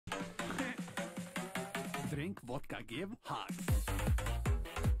Drink vodka, give hugs.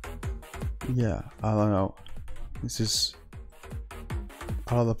 Yeah, I don't know. This is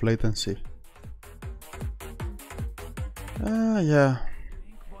a lot of latency. Yeah.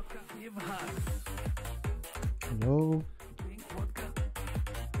 Drink vodka, give hugs. Hello? Drink vodka.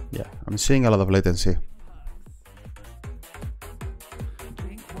 Yeah, I'm seeing a lot of latency.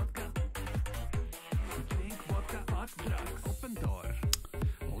 Drink vodka. Drink vodka. Fuck drugs. Open door.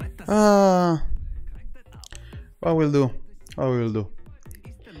 Let us What we'll do? What we'll do?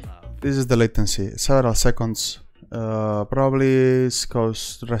 Eastern love. This is the latency, several seconds. Probably it's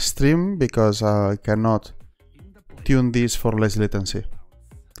cause restream because I cannot tune this for less latency.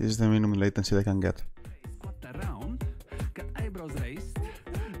 This is the minimum latency I can get. Squat around. Got eyebrows raised.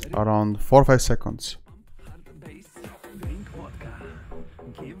 Around 4 or 5 seconds. Hard bass. Drink vodka.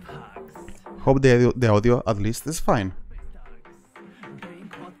 Give hugs. Hope the audio at least is fine.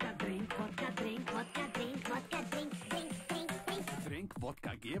 Drink vodka. Drink vodka. Drink vodka. Drink vodka. Drink. Drink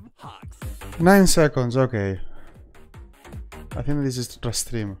vodka. Give hugs. 9 seconds, okay. I think this is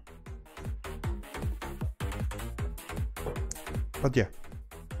restream. But yeah.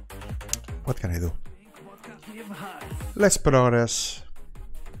 What can I do? Drink vodka. Give hugs. Let's progress.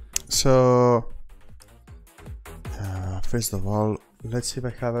 So, first of all, let's see if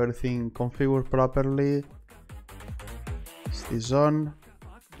I have everything configured properly. Is this on?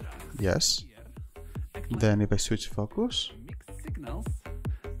 Yes. Then if I switch focus, Mixed signals.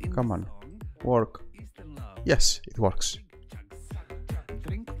 In come the on, song. work. Eastern love. Yes, it works.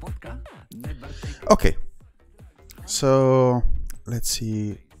 Drink vodka. Never take Okay. So, let's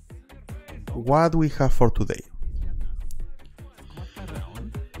see what we have for today.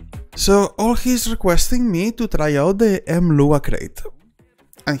 around. So all he's requesting me to try out the mlua crate.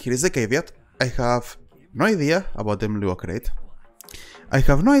 And here is the caveat. I have no idea about the mlua crate. I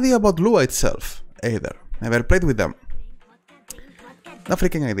have no idea about Lua itself either. Never played with them. No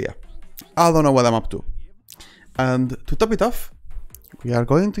freaking idea. I don't know what I'm up to. And to top it off, we are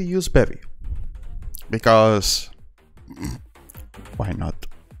going to use Bevy. Because why not?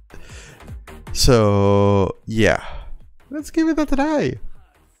 So yeah. Let's give it a try.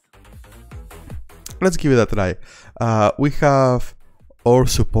 Let's give it a try. We have our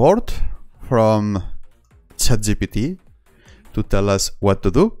support from ChatGPT to tell us what to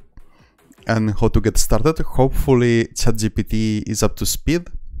do and how to get started. Hopefully ChatGPT is up to speed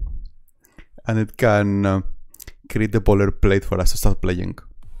and it can create the boilerplate for us to start playing.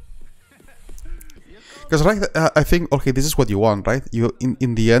 Because right, I think, okay, this is what you want, right? You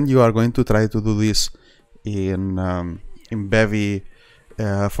in the end you are going to try to do this in Bevy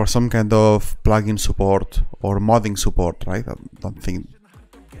for some kind of plugin support or modding support, right?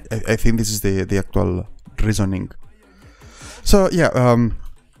 I think this is the actual reasoning. So yeah,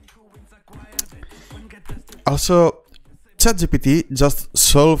 also ChatGPT just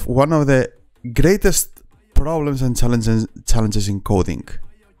solved one of the greatest problems and challenges in coding.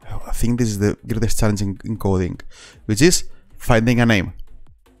 I think this is the greatest challenge in coding, which is finding a name.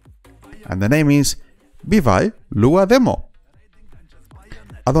 And the name is Bivai Lua Demo.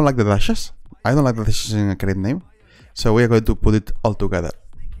 I don't like the dashes. I don't like the dashes in a crate name. So we are going to put it all together.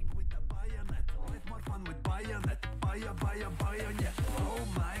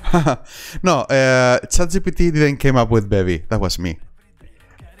 No, ChatGPT didn't came up with Bevy. That was me.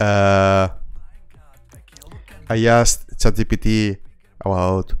 I asked ChatGPT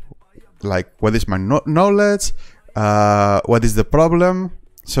about like what is my knowledge, what is the problem.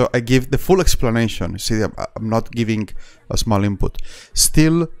 So I give the full explanation. See, I'm not giving a small input.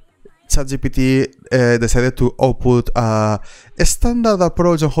 Still, ChatGPT decided to output a standard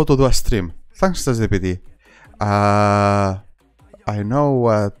approach on how to do a stream. Thanks, ChatGPT. I know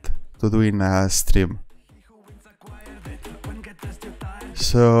what to do in a stream.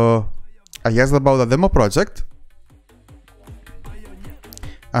 So I asked about the demo project,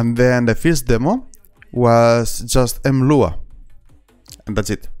 and then the first demo was just mlua, and that's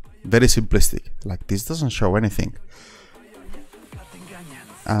it. Very simplistic. Like, this doesn't show anything.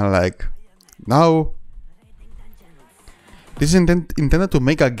 And like, now this is intended to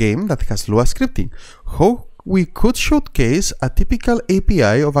make a game that has Lua scripting. How we could showcase a typical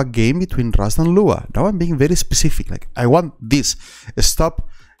API of a game between Rust and Lua. Now I'm being very specific. Like, I want this. Stop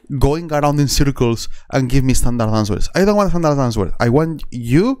going around in circles and give me standard answers. I don't want standard answers. I want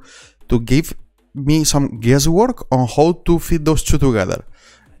you to give me some guesswork on how to fit those two together.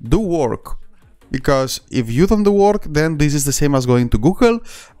 Do work. Because if you don't do work, then this is the same as going to Google,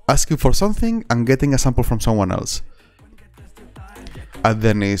 asking for something and getting a sample from someone else. And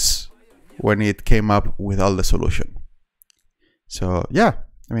then is when it came up with all the solution. So yeah,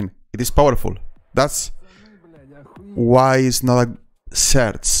 I mean, it is powerful. That's why it's not a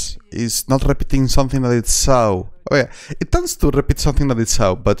search. It's not repeating something that it saw. Oh yeah, it tends to repeat something that it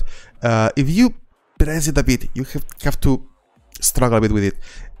saw, but if you press it a bit, you have to struggle a bit with it.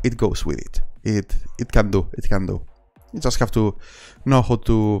 It goes with it. It can do. You just have to know how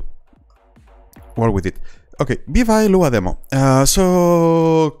to work with it. Okay, Bivai Lua demo.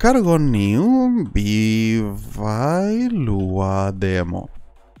 So cargo new Bivai Lua demo.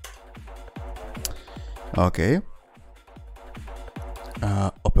 Okay.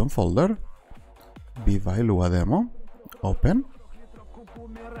 Open folder. Bivai Lua demo. Open.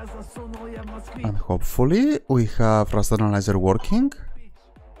 And hopefully we have Rust Analyzer working.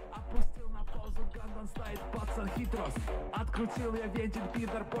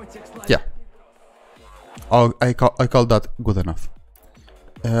 Yeah. Oh, I call that good enough.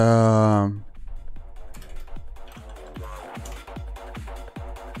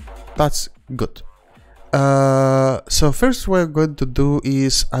 That's good. So first what we're going to do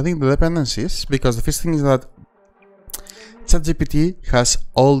is adding the dependencies, because the first thing is that ChatGPT has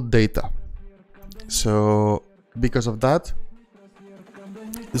all data. So because of that,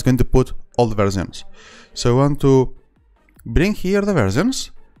 it's going to put all the versions. So I want to bring here the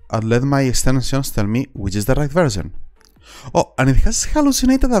versions and let my extensions tell me which is the right version. Oh, and it has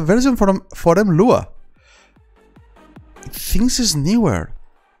hallucinated a version for mlua. It thinks it's newer.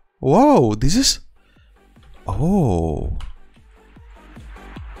 Whoa, this is... Oh.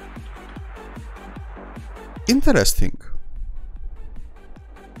 Interesting.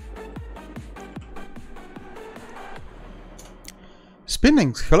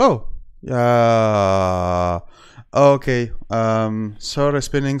 Spinnings, hello. Okay, sorry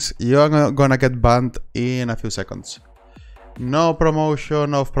Spinnings, you're gonna get banned in a few seconds. No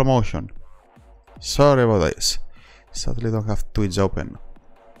promotion of promotion. Sorry about this. Sadly don't have Twitch open.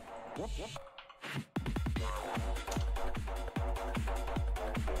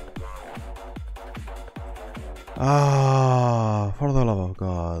 For the love of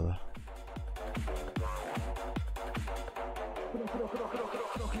God.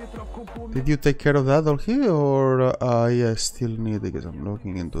 Did you take care of that, Olhi, or I still need, because I'm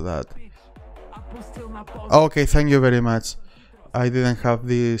looking into that. Okay, thank you very much. I didn't have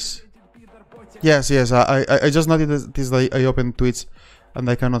this. Yes, I just noticed this. I opened Twitch and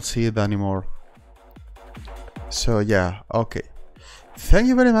I cannot see it anymore. So yeah, okay. Thank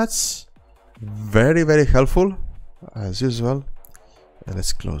you very much. Very, very helpful, as usual.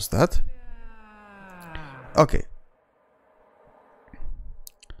 Let's close that. Okay.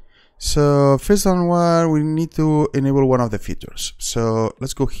 So first one, we need to enable one of the features. So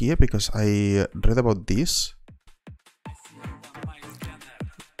let's go here because I read about this.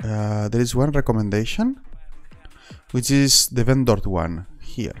 There is one recommendation, which is the vendor one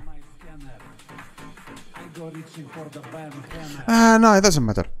here. No, it doesn't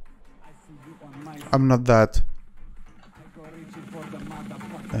matter. I'm not that.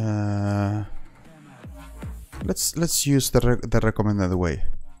 Let's use the recommended way.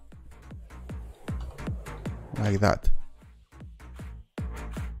 Like that.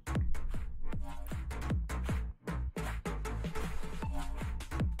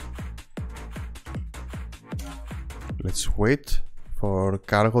 Let's wait for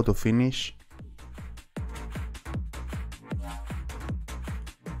cargo to finish.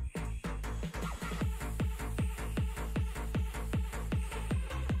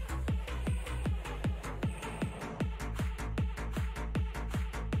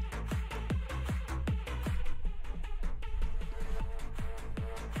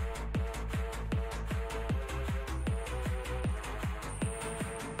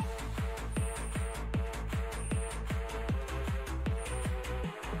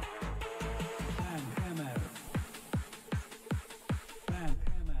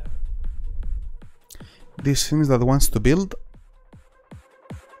 This seems that wants to build.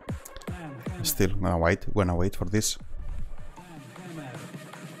 Still gonna wait for this.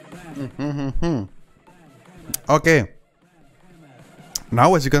 Okay.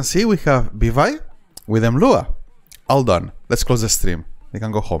 Now, as you can see, we have Bivai with mlua. All done. Let's close the stream. We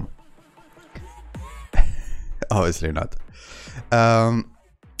can go home. Obviously not.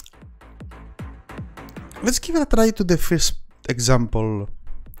 Let's give it a try to the first example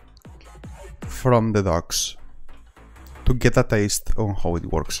from the docs to get a taste on how it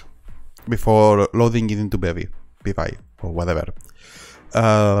works before loading it into Bivai or whatever.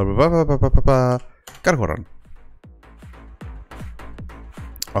 Cargo run.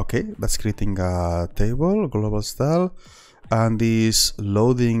 Okay, that's creating a table, global style, and is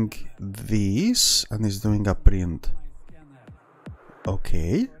loading this and is doing a print.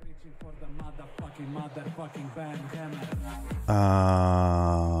 Okay.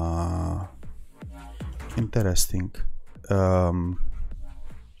 Interesting.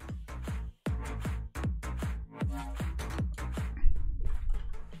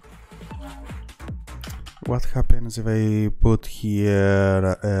 What happens if I put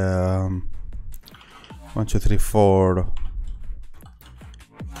here 1, 2, 3, 4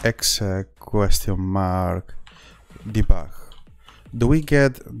 exec question mark debug? Do we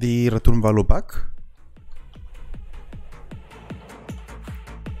get the return value back?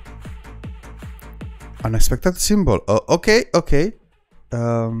 Unexpected symbol. Oh, okay, okay.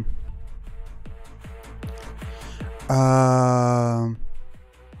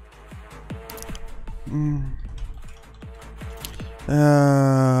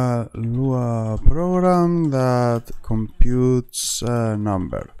 Lua program that computes a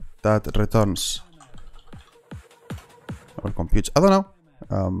number that returns or computes. I don't know.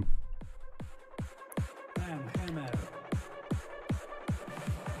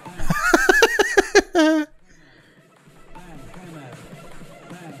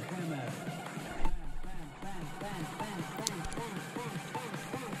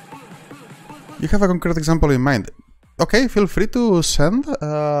 You have a concrete example in mind. Okay, feel free to send.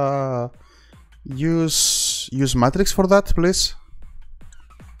 Use matrix for that, please.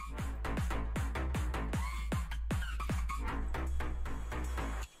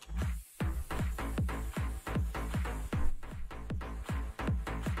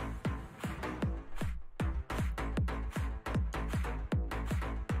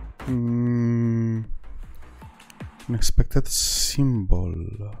 Unexpected symbol.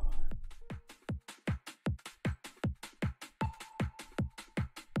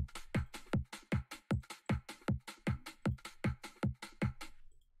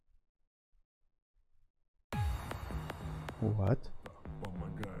 What?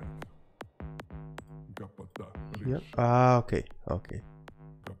 Yep. Ah, okay, okay.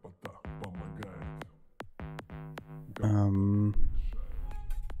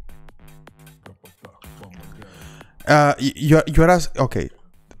 You're asking. Okay.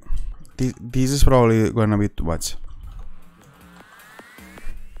 This is probably gonna be too much.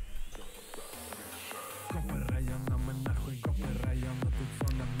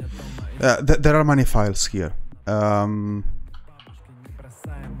 There are many files here.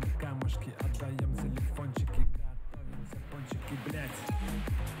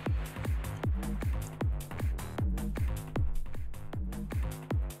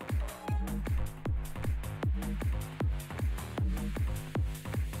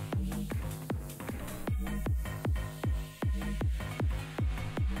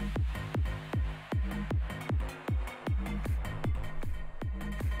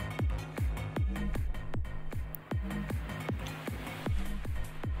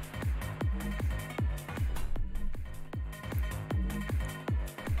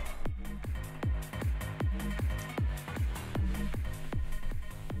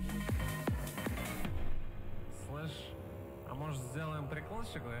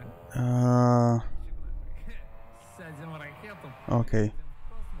 Okay.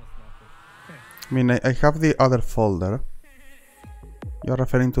 I mean, I have the other folder. You're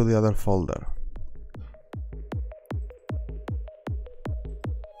referring to the other folder.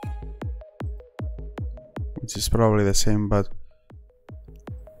 Which is probably the same, but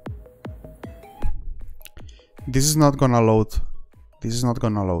this is not gonna load. This is not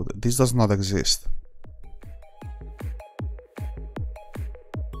gonna load. This does not exist.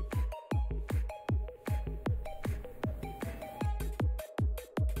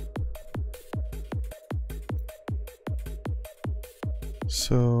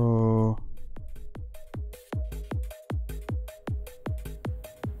 So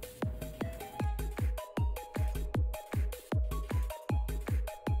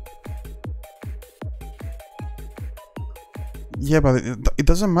yeah, but it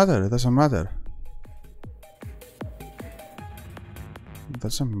doesn't matter. It doesn't matter. It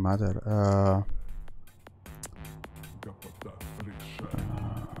doesn't matter.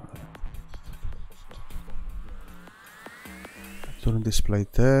 During display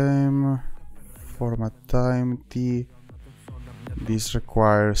time, format time t. This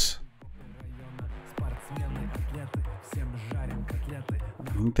requires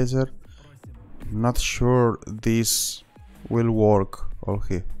an integer. Not sure this will work.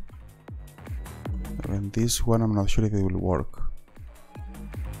 Okay. And this one, I'm not sure if it will work.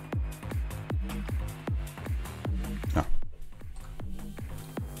 No.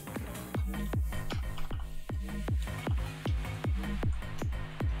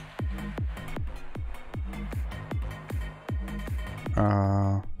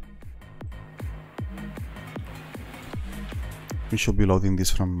 We should be loading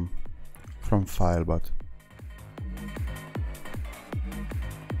this from file, but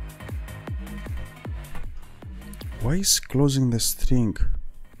why is closing the string?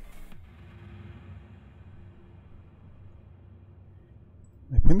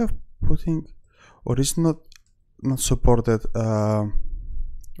 The point of putting, or is not supported.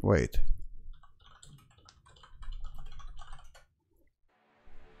 Wait.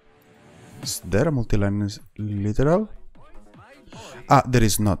 Is there a multi-line literal? Ah, there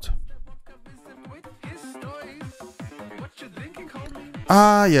is not.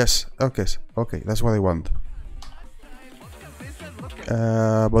 Ah, yes. Okay, okay, that's what I want.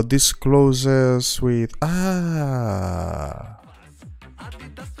 But this closes with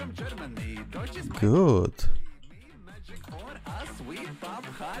good.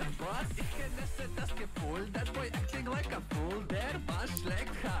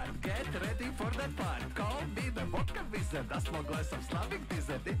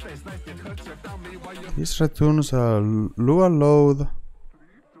 This returns a Lua load.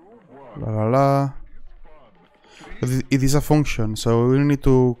 La la la. But it is a function, so we need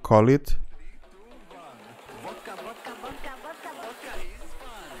to call it.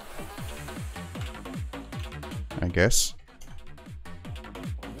 I guess.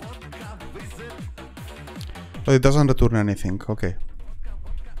 But it doesn't return anything. Okay.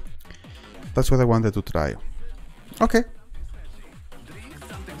 That's what I wanted to try. Okay.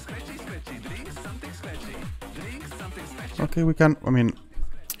 Okay, we can, I mean,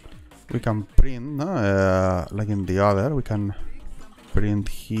 we can print, like in the other, we can print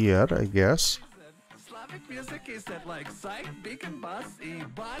here, I guess.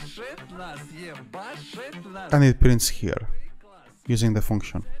 And it prints here, using the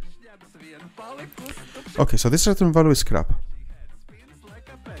function. Okay, so this return value is crap.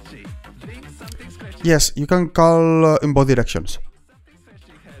 Yes, you can call in both directions.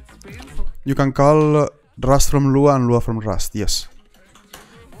 You can call Rust from Lua and Lua from Rust, yes.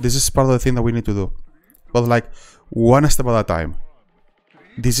 This is part of the thing that we need to do. But like, one step at a time.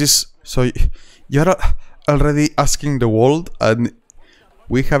 This is, so you're already asking the world and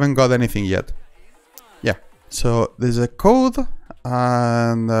we haven't got anything yet. Yeah, so there's a code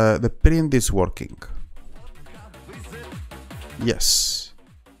and the print is working. Yes,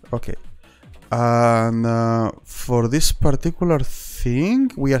 okay. And for this particular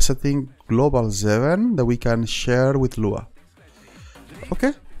thing, we are setting global 7 that we can share with Lua.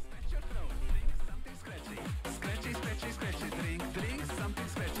 Okay.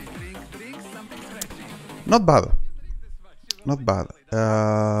 Not bad. Not bad.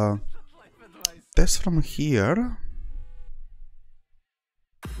 Test from here.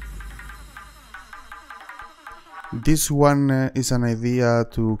 This one is an idea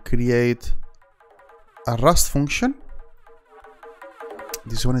to create a Rust function.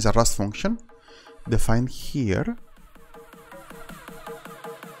 This one is a Rust function defined here.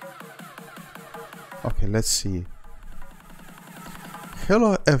 Okay, let's see.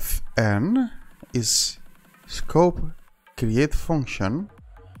 Hello fn is scope create function.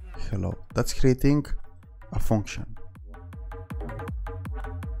 Hello, that's creating a function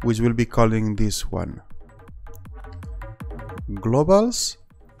which will be calling this one. Globals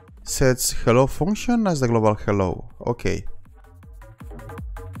sets hello function as the global hello. Okay.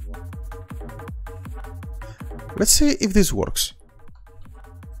 Let's see if this works.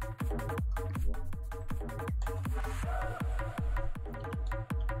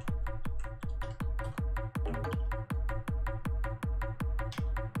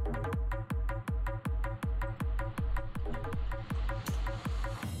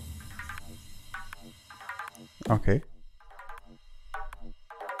 Okay.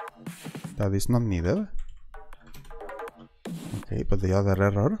 That is not needed. Okay, but the other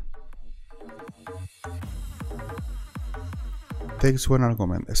error takes one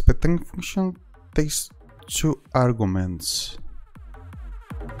argument. Expecting function takes 2 arguments.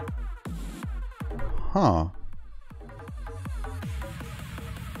 Huh.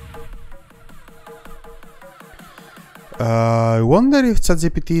 I wonder if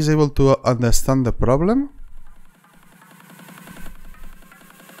ChatGPT is able to understand the problem.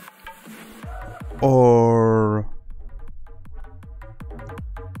 Or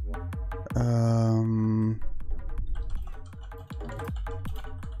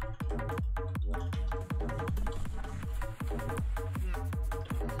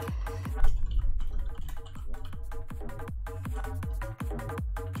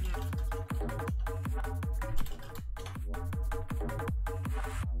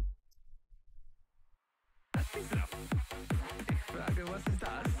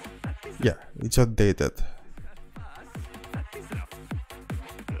yeah, it's outdated.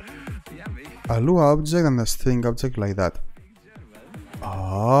 a Lua object and a string object like that.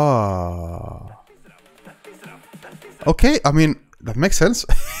 Ah. Okay, I mean, that makes sense.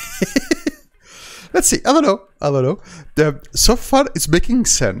 Let's see, I don't know. So far, it's making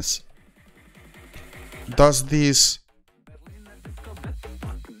sense. Does this...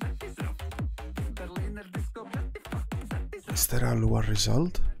 Is there a Lua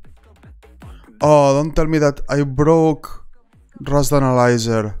result? Oh, don't tell me that I broke Rust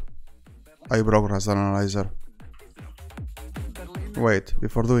Analyzer. I broke Rust Analyzer. Wait,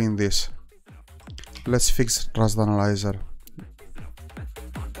 before doing this, let's fix Rust Analyzer.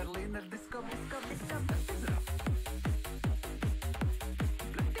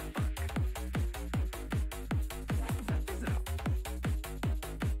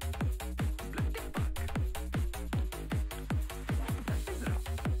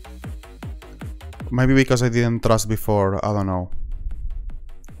 Maybe because I didn't trust before, I don't know.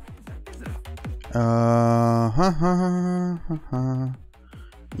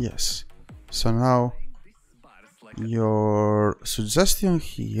 Yes. So now your suggestion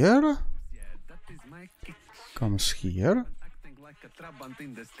here comes here.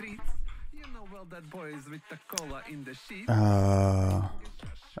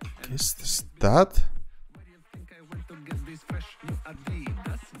 This, that.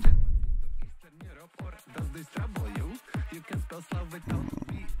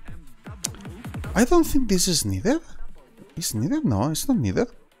 I don't think this is needed. Is needed? No, it's not needed.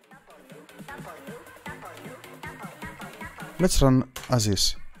 Let's run as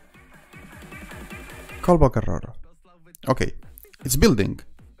is. Callback error. Okay, it's building.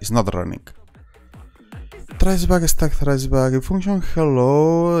 It's not running. Traceback, stack traceback, function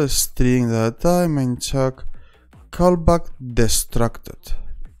hello, string data, main chuck, callback destructed.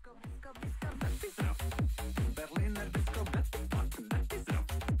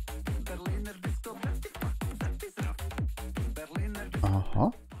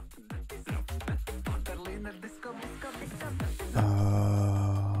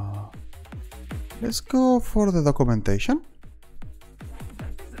 Let's go for the documentation.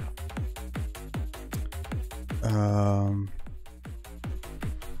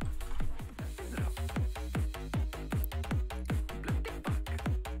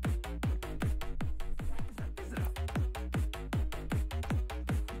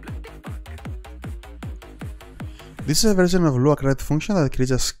 This is a version of Lua create function that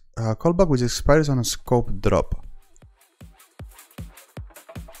creates a callback which expires on a scope drop.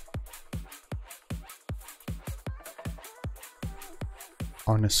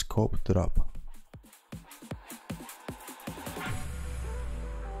 On a scope drop.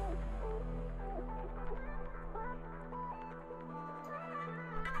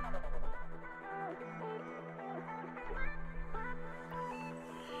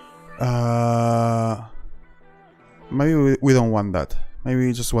 Maybe we don't want that. Maybe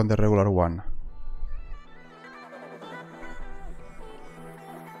we just want the regular one.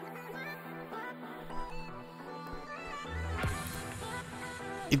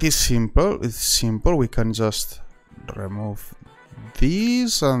 It is simple. It's simple. We can just remove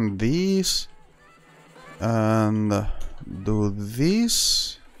these and these and do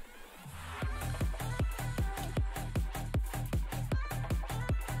this.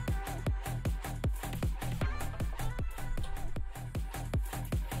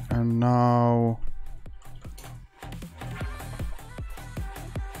 And now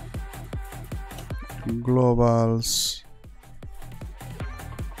globals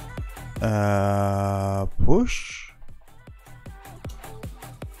push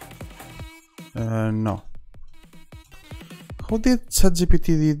no. How did ChatGPT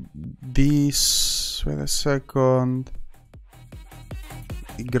did this? Wait a second.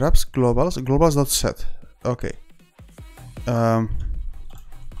 It grabs globals.set. Okay.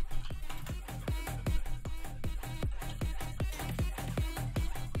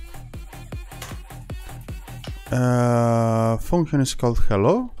 Function is called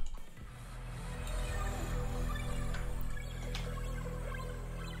hello.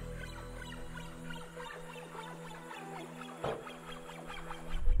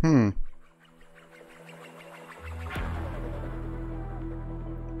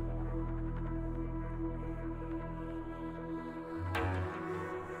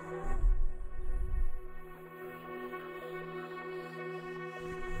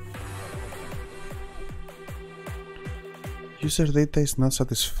 User data is not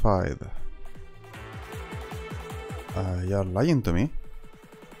satisfied. You're lying to me.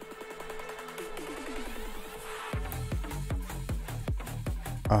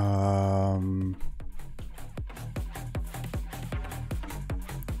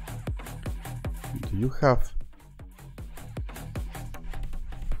 you have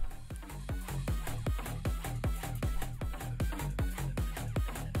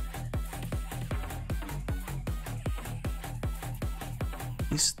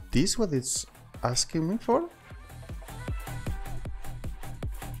Is this what it's asking me for?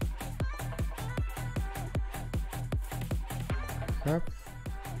 Have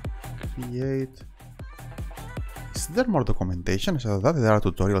create. Is there more documentation? So that there are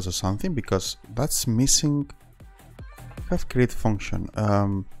tutorials or something, because that's missing. Have create function.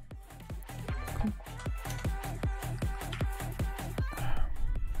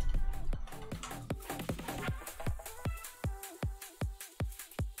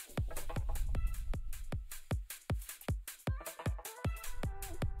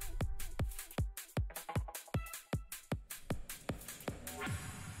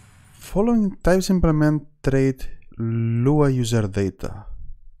 Following types implement trait Lua user data.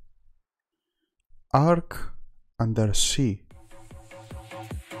 Arc under C.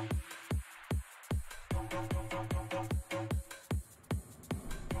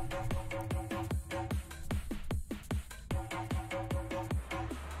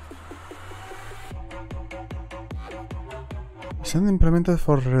 Send implemented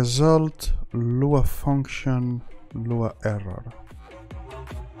for result Lua function Lua error.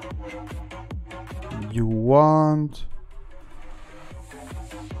 You want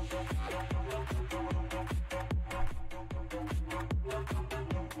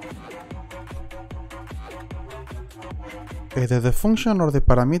either the function or the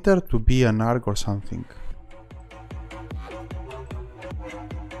parameter to be an arg or something.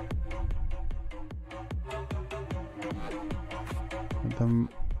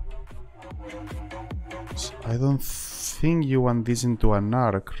 I don't think you want this into an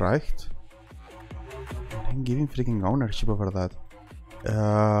arg, right? I'm giving freaking ownership over that.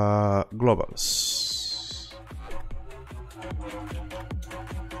 Globals.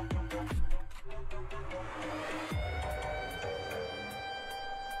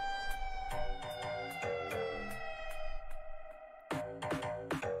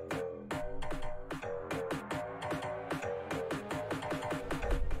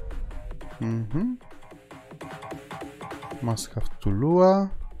 Must have to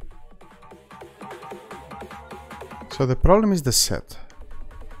Lua. So the problem is the set.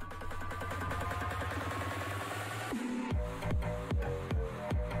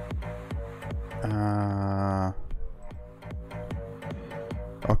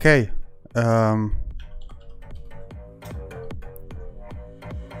 Okay.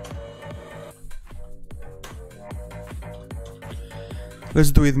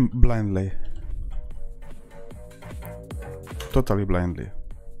 Let's do it blindly. Totally blindly.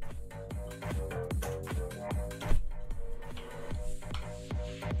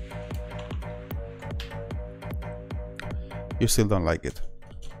 You still don't like it.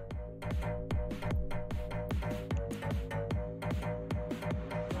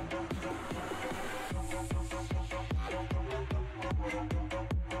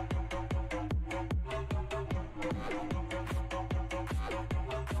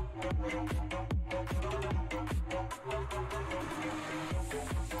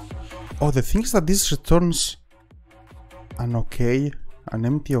 Oh, the thing is that this returns an okay, an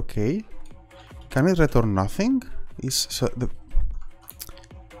empty okay. Can it return nothing? Is so the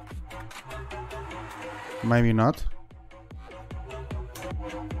maybe not.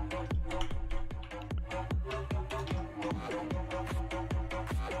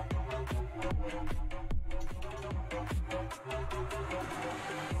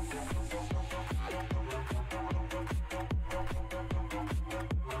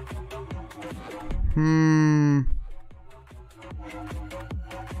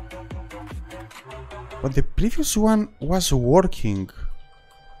 But the previous one was working.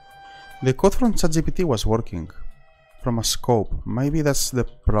 The code from ChatGPT was working from a scope. Maybe that's the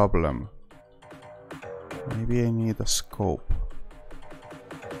problem. Maybe I need a scope.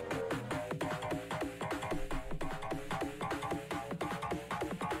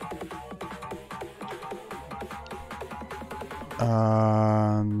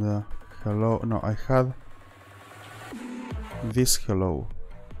 And hello. No, I had this hello.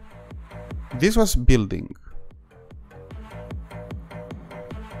 This was building.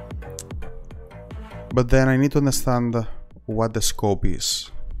 But then I need to understand what the scope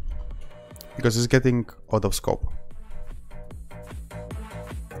is, because it's getting out of scope.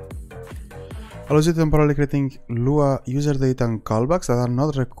 Allows you temporarily creating Lua user data and callbacks that are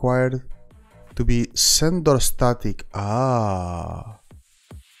not required to be sent or static. Ah.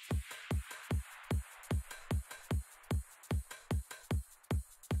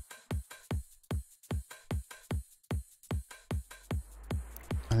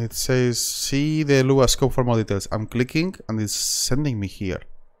 And it says, see the Lua scope for more details. I'm clicking and it's sending me here.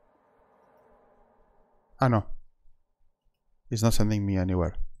 Ah, no. It's not sending me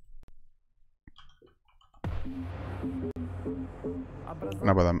anywhere.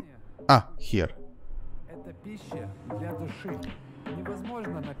 No, but I'm... Ah, here.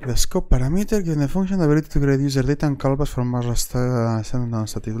 The scope parameter given the function the ability to create user data and callbacks from a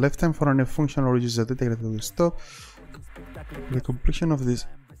non-static lifetime for any function or user data created with stop. The completion of this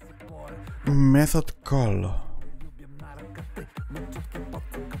method call.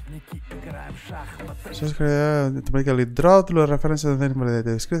 So it's automatically draw to a reference and then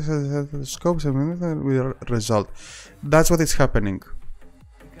the scopes with result. That's what is happening.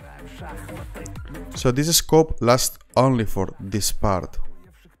 So this scope lasts only for this part.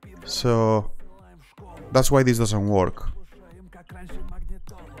 So that's why this doesn't work.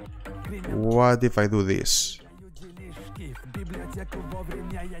 What if I do this?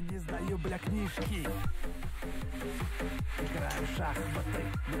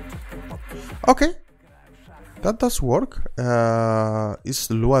 Okay, that does work.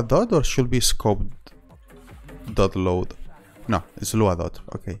 Is Lua dot or should be scope dot load? No, it's Lua dot.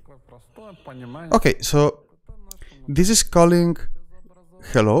 Okay. Okay, so this is calling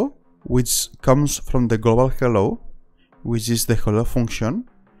hello, which comes from the global hello, which is the hello function.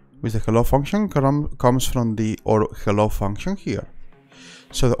 Which the hello function comes from the or hello function here.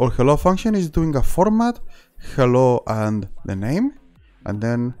 So the or hello function is doing a format, hello and the name, and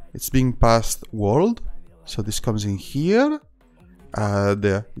then it's being passed world. So this comes in here,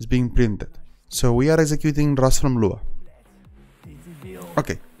 it's being printed. So we are executing Rust from Lua.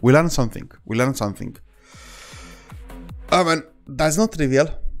 Okay, we learned something. Oh man, that's not trivial.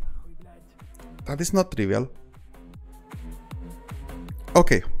 That is not trivial.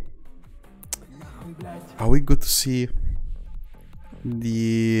 Okay. Are we good to see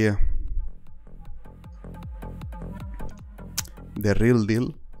the real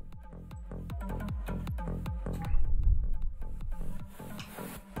deal?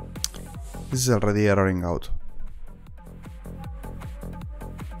 This is already erroring out.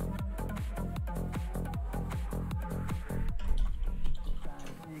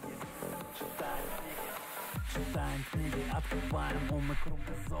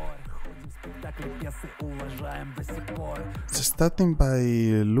 Starting by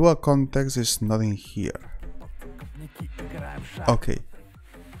Lua context is not in here. Okay.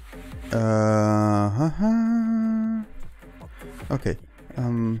 Okay.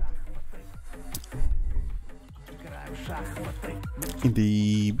 In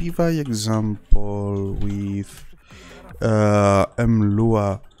the BVI example with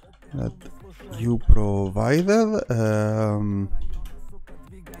mlua that you provided,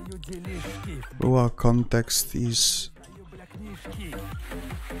 Lua context is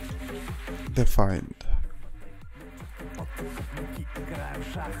defined.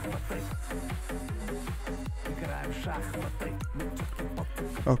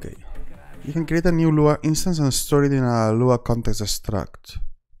 Okay. You can create a new Lua instance and store it in a Lua context struct.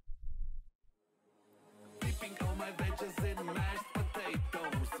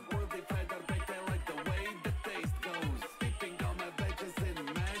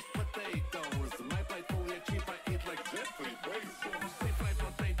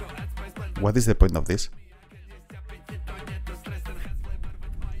 What is the point of this?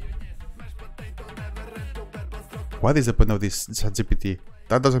 What is the point of this ChatGPT?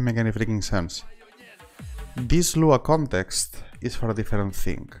 That doesn't make any freaking sense. This Lua context is for a different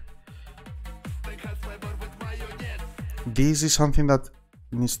thing. This is something that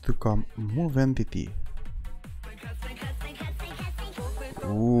needs to come. Move entity.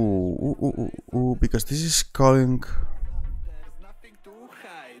 Ooh, because this is calling.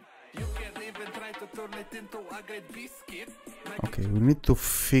 Okay, we need to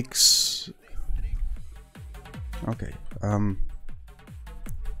fix. Okay.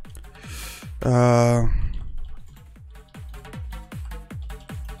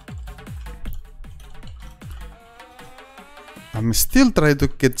 I'm still trying to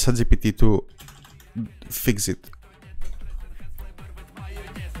get ChatGPT to fix it.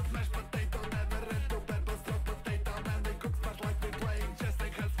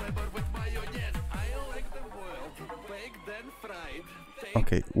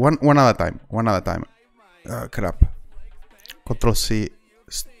 Okay, one at a time. Crap. Control C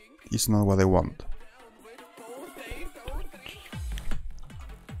is not what I want.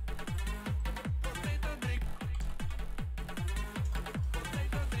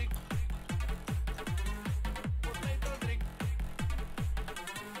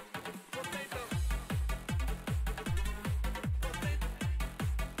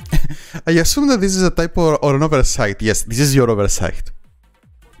 I assume that this is a typo or an oversight. Yes, this is your oversight.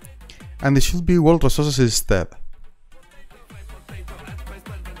 And it should be world resources instead.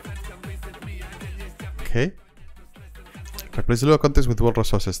 Okay. Replace Lua context with world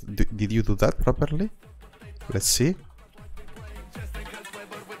resources. Did you do that properly? Let's see.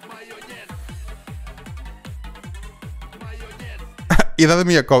 He added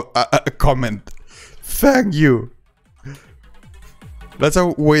me a comment. Thank you. That's a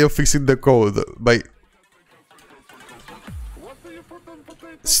way of fixing the code by...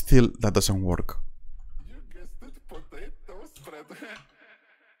 Still, that doesn't work.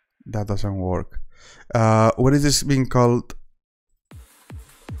 That doesn't work. What is this being called?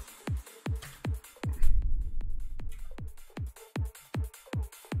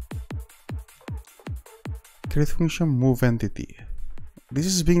 Create function move entity. This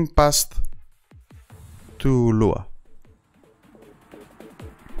is being passed to Lua.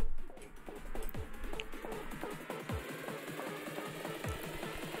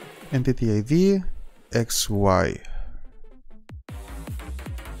 Entity ID XY.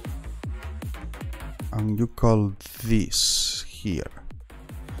 And you call this here.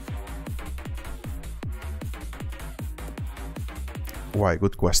 Why?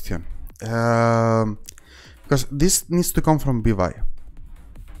 Good question. Because this needs to come from BVI.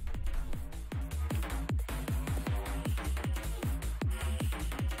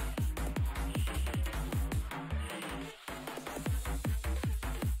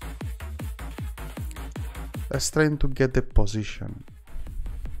 Let's try to get the position.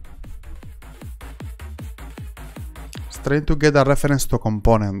 Let's try to get a reference to a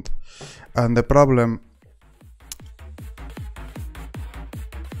component. And the problem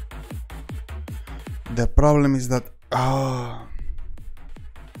is that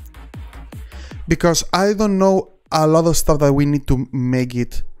because I don't know a lot of stuff that we need to make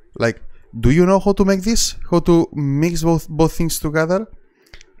it. Like, do you know how to make this? How to mix both things together?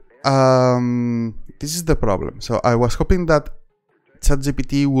 This is the problem. So I was hoping that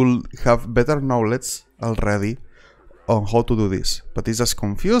ChatGPT will have better knowledge already on how to do this, but it's as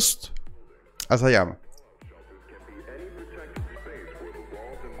confused as I am.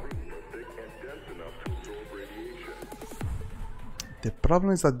 The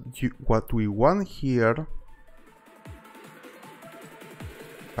problem is that what we want here...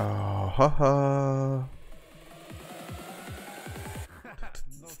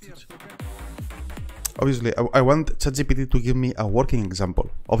 Obviously, I want ChatGPT to give me a working example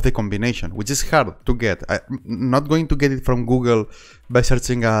of the combination, which is hard to get. I'm not going to get it from Google by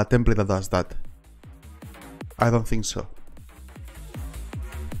searching a template that does that. I don't think so.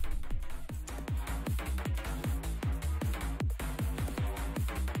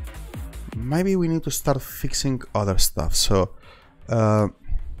 Maybe we need to start fixing other stuff. So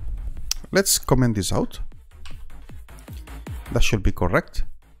let's comment this out. That should be correct.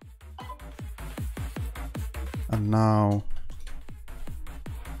 And now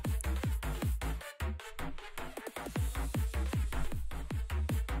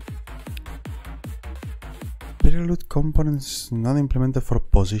preload components not implemented for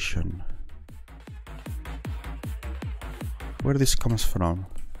position. Where this comes from?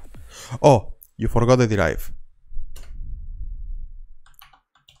 Oh, you forgot the derive.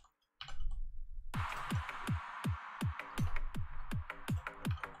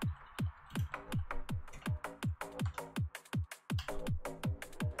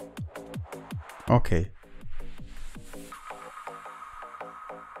 Okay.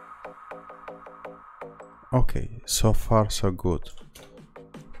 Okay, so far so good.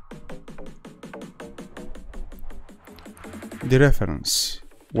 The reference,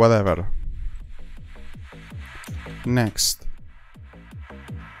 whatever. Next.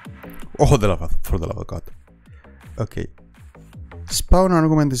 Oh, the love, for the love of God. Okay. Spawn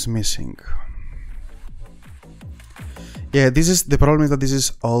argument is missing. Yeah, this is the problem, is that this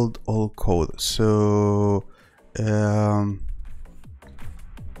is old code. So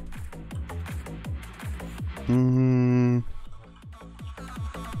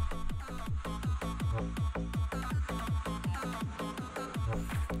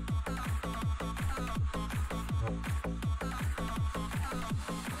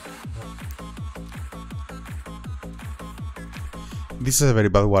this is a very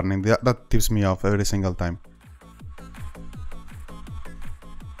bad warning. That tips me off every single time.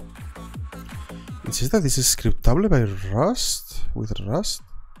 It says that this is scriptable by Rust. With Rust,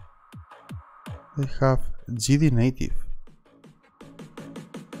 they have GD native.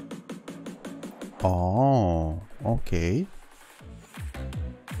 Oh, okay.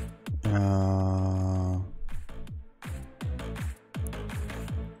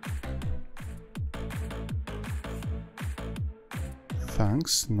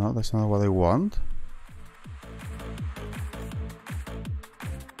 Thanks. No, that's not what I want.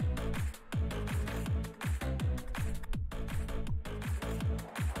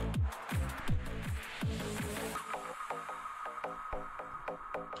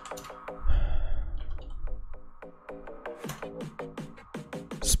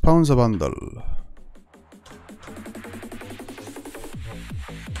 Spawns a bundle.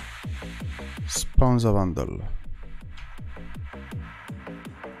 Spawns a bundle.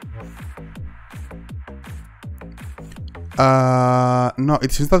 No,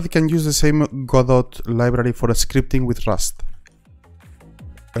 it seems that we can use the same Godot library for scripting with Rust.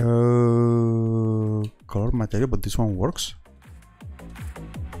 Color material, but this one works.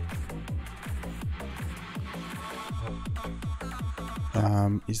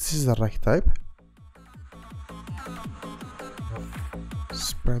 Is this the right type?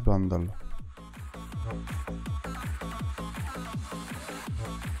 Spread bundle.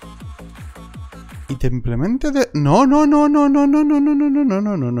 It implemented it. No.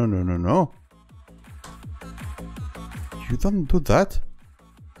 You don't do that.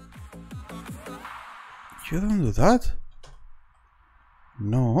 You don't do that.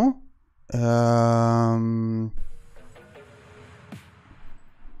 No.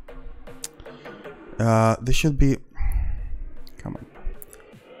 This should be. Come on.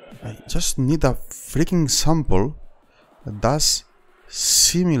 I just need a freaking sample that does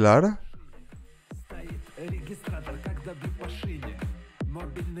similar.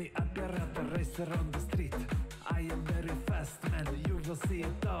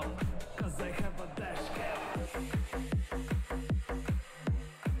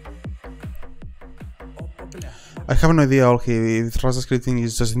 I have no idea if Rust scripting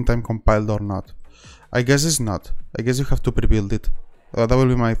is just in time compiled or not. I guess it's not. I guess you have to pre-build it. That will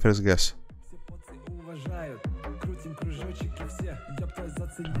be my first guess.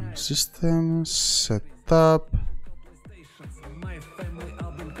 System setup.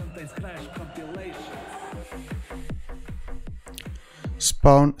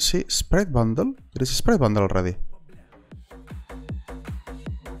 Spawn. See, spread bundle. There is a spread bundle already.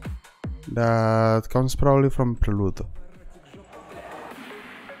 That comes probably from Prelude.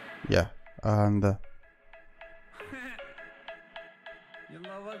 Yeah, and you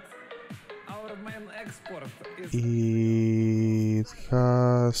know what? Our main export is it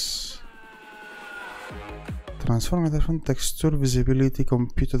has transform from texture visibility,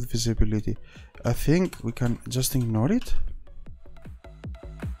 computed visibility. I think we can just ignore it.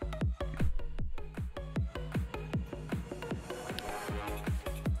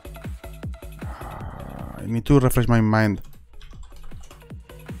 I need to refresh my mind.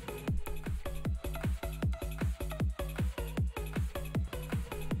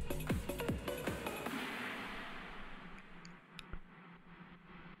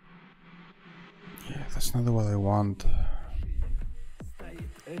 Yeah, that's not what I want.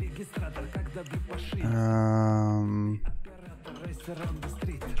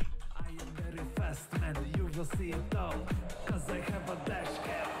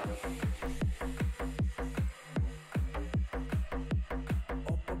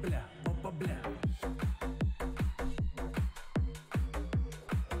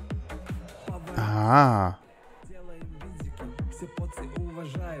 Ah.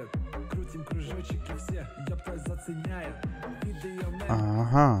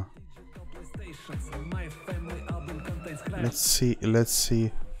 Let's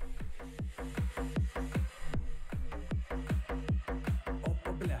see.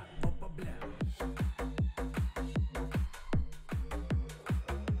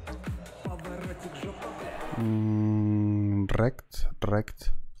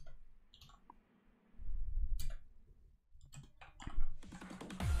 Rect.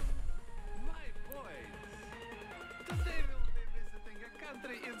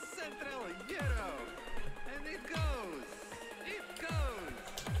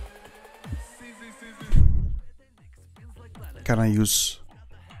 Can I use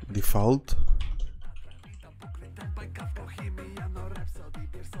default?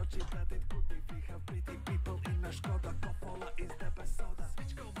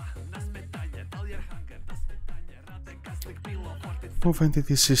 Move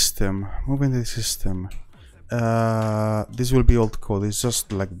entity system. This will be old code. It's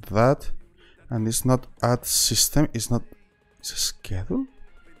just like that, and it's not add system. It's not. It's a schedule.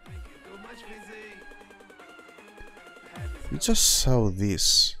 We just saw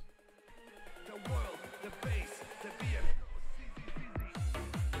this.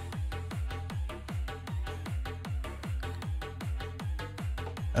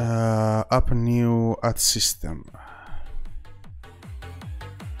 Up new add system.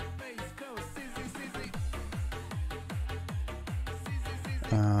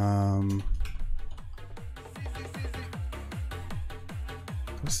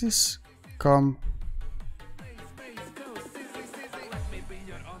 What's this? Come. Let me be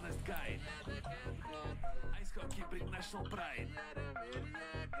your honest guide. Ice hockey bring national pride.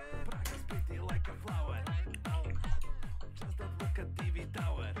 Prague is pretty like a flower. Just don't look at TV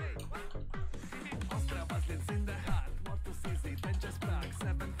tower. Ostrava lives in the heart. More to easy than just Prague.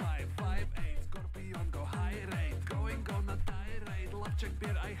 7558 Scorpion go high rate. Going on a tirade. Love check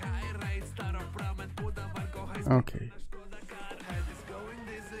beer I high rate. Star of Bram and Budavar go high. Okay.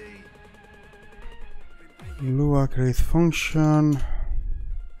 Lua create function.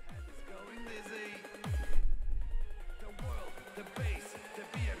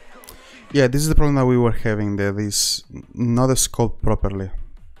 Yeah, this is the problem that we were having there. This not scoped properly.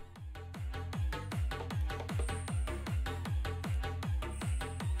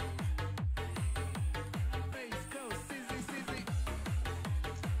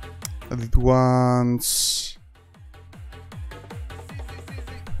 It wants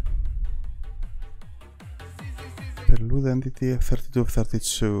Perlude entity 32 of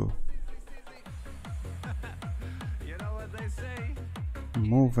 32.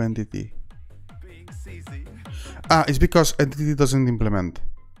 Move entity. Ah, it's because entity doesn't implement.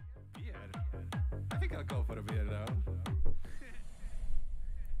 I think I'll go for a beer now.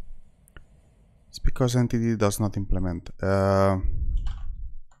 It's because entity does not implement.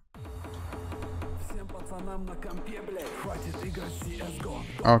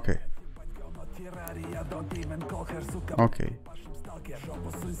 Okay. Okay.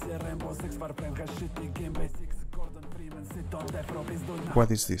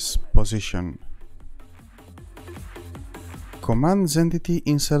 What is this? Position. Commands entity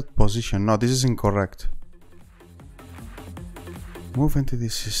insert position. No, this is incorrect. Move entity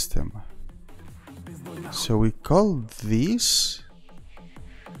system. So we call this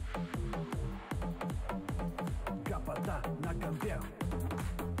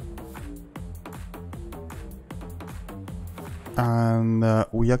and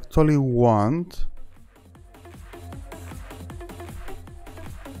we actually want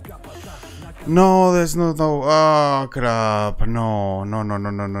no, there's no oh crap, no.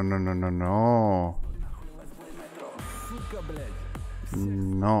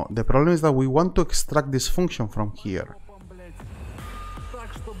 No, the problem is that we want to extract this function from here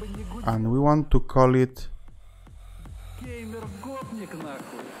and we want to call it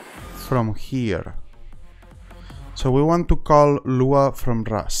from here. So we want to call Lua from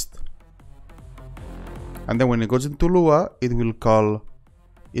Rust, and then when it goes into Lua, it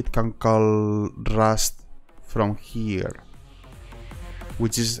can call Rust from here,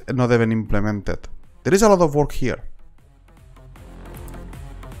 which is not even implemented. There is a lot of work here.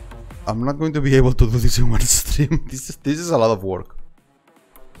 I'm not going to be able to do this in one stream. This is a lot of work.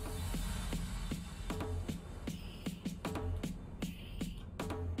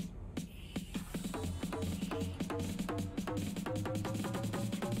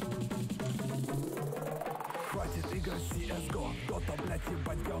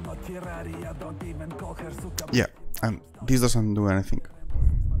 Yeah, and this doesn't do anything.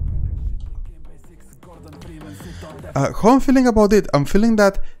 How I'm feeling about it? I'm feeling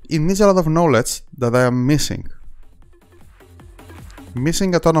that it needs a lot of knowledge that I am missing.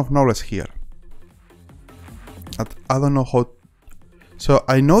 Missing a ton of knowledge here. I don't know how. So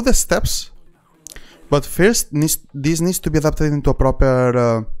I know the steps, but first this needs to be adapted into a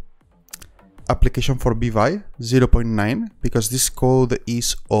proper application for BVI 0.9 because this code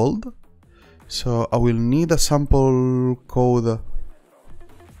is old. So I will need a sample code.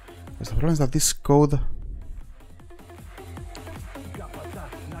 The problem is that this code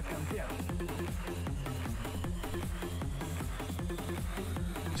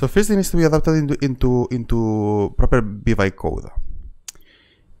so first it needs to be adapted into proper BVI code.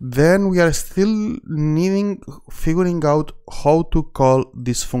 Then we are still figuring out how to call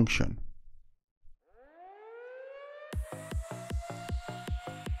this function.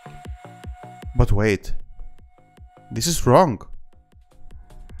 But wait, this is wrong.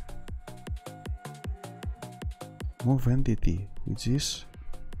 Move entity, which is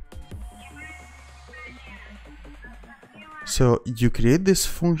so you create this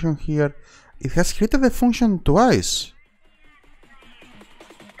function here. It has created the function twice.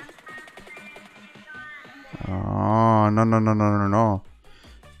 Oh, no.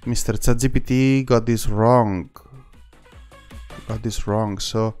 Mr. ChatGPT got this wrong.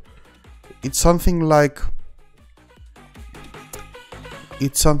 So it's something like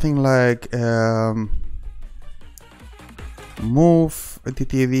move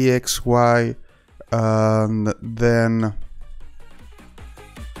entity xy and then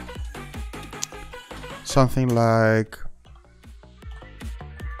something like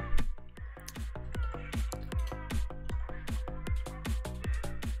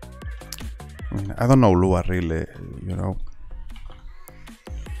I mean, I don't know Lua really, you know,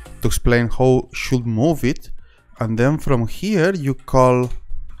 to explain how should move it, and then from here you call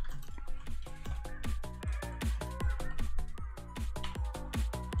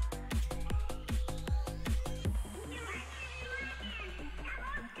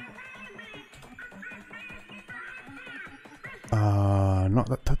no,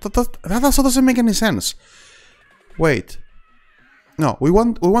 that also doesn't make any sense. Wait. No, we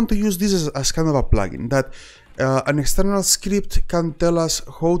want to use this as kind of a plugin that an external script can tell us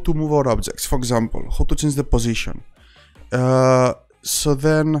how to move our objects. For example, how to change the position. So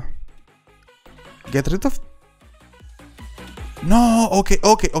then get rid of. No, okay.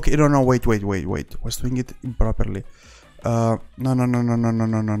 No, wait. Was doing it improperly. No.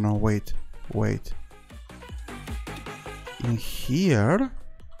 Wait. In here,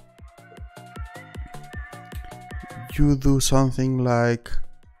 you do something like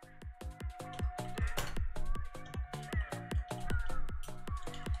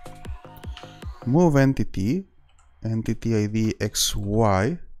move entity ID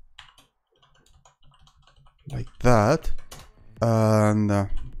XY like that, and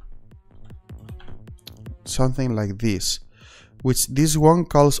something like this, which this one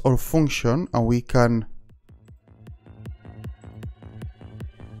calls our function, and we can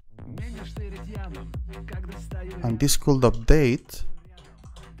and this could update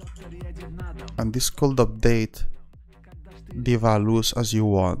the values as you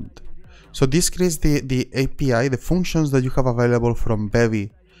want. So this creates the API, the functions that you have available from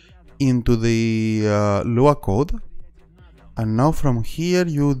Bevy into the Lua code, and now from here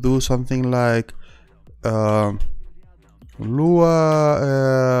you do something like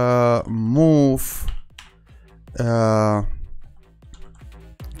Lua move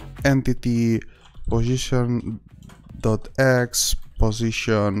entity position.x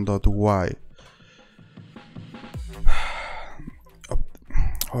position.y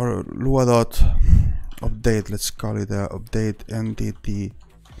or Lua.update, let's call it a update entity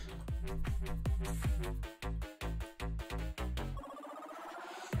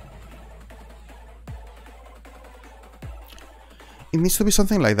it needs to be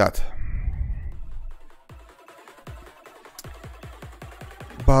something like that.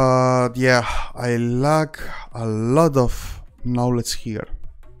 But yeah, I lack a lot of knowledge here.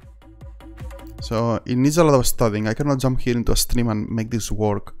 So it needs a lot of studying. I cannot jump here into a stream and make this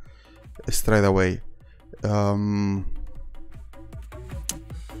work straight away.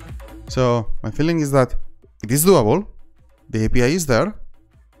 So my feeling is that it is doable. The API is there.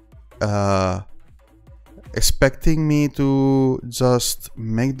 Expecting me to just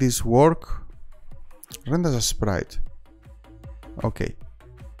make this work. Render as a sprite. Okay.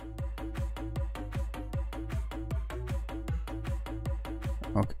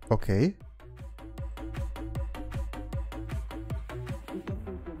 Okay.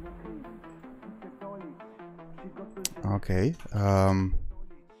 Okay.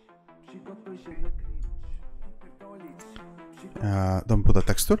 Don't put a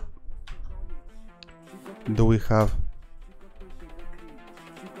texture. Do we have?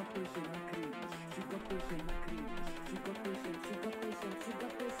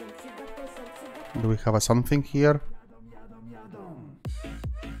 Do we have a something here?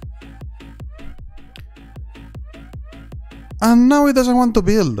 And now it doesn't want to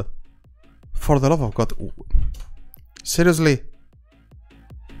build. For the love of God. Seriously?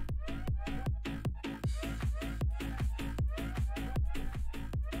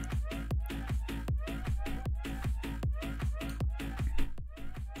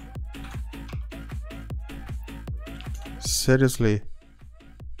 Seriously?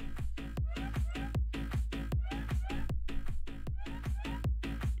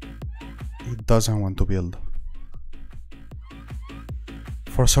 It doesn't want to build.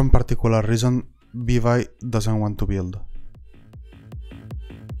 For some particular reason, Bvi doesn't want to build.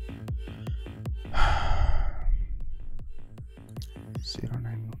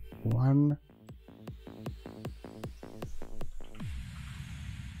 (091)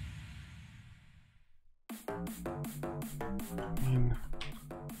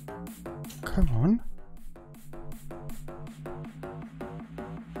 Come on.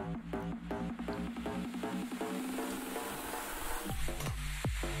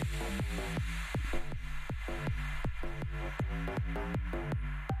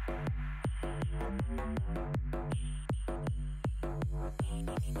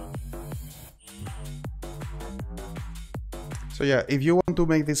 So yeah, if you want to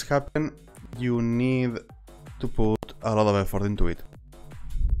make this happen, you need to put a lot of effort into it.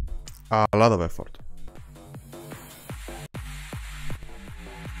 A lot of effort.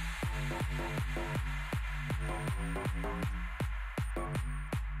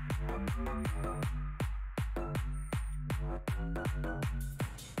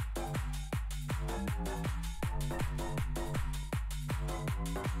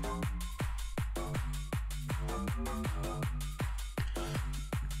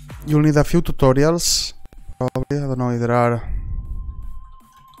 You'll need a few tutorials, probably. I don't know if there are.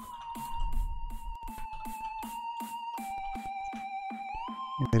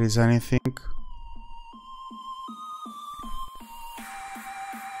 If there is anything.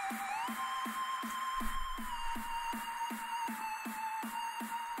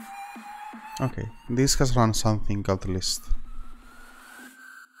 Okay, this has run something at least.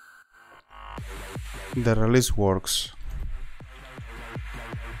 The release works.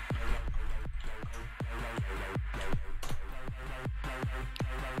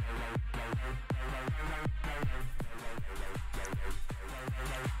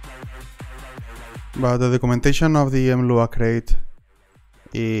 But the documentation of the mlua crate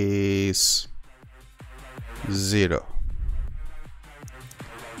is 0.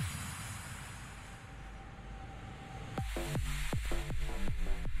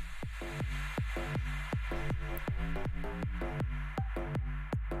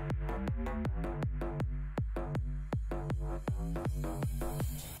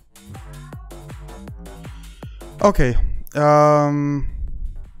 Okay,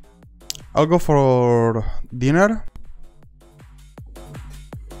 I'll go for dinner.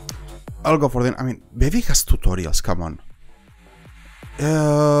 I mean, Baby has tutorials, come on.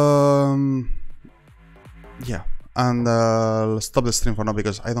 Yeah, and I'll stop the stream for now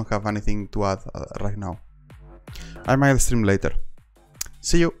because I don't have anything to add right now. I might stream later.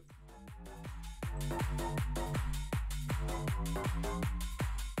 See you.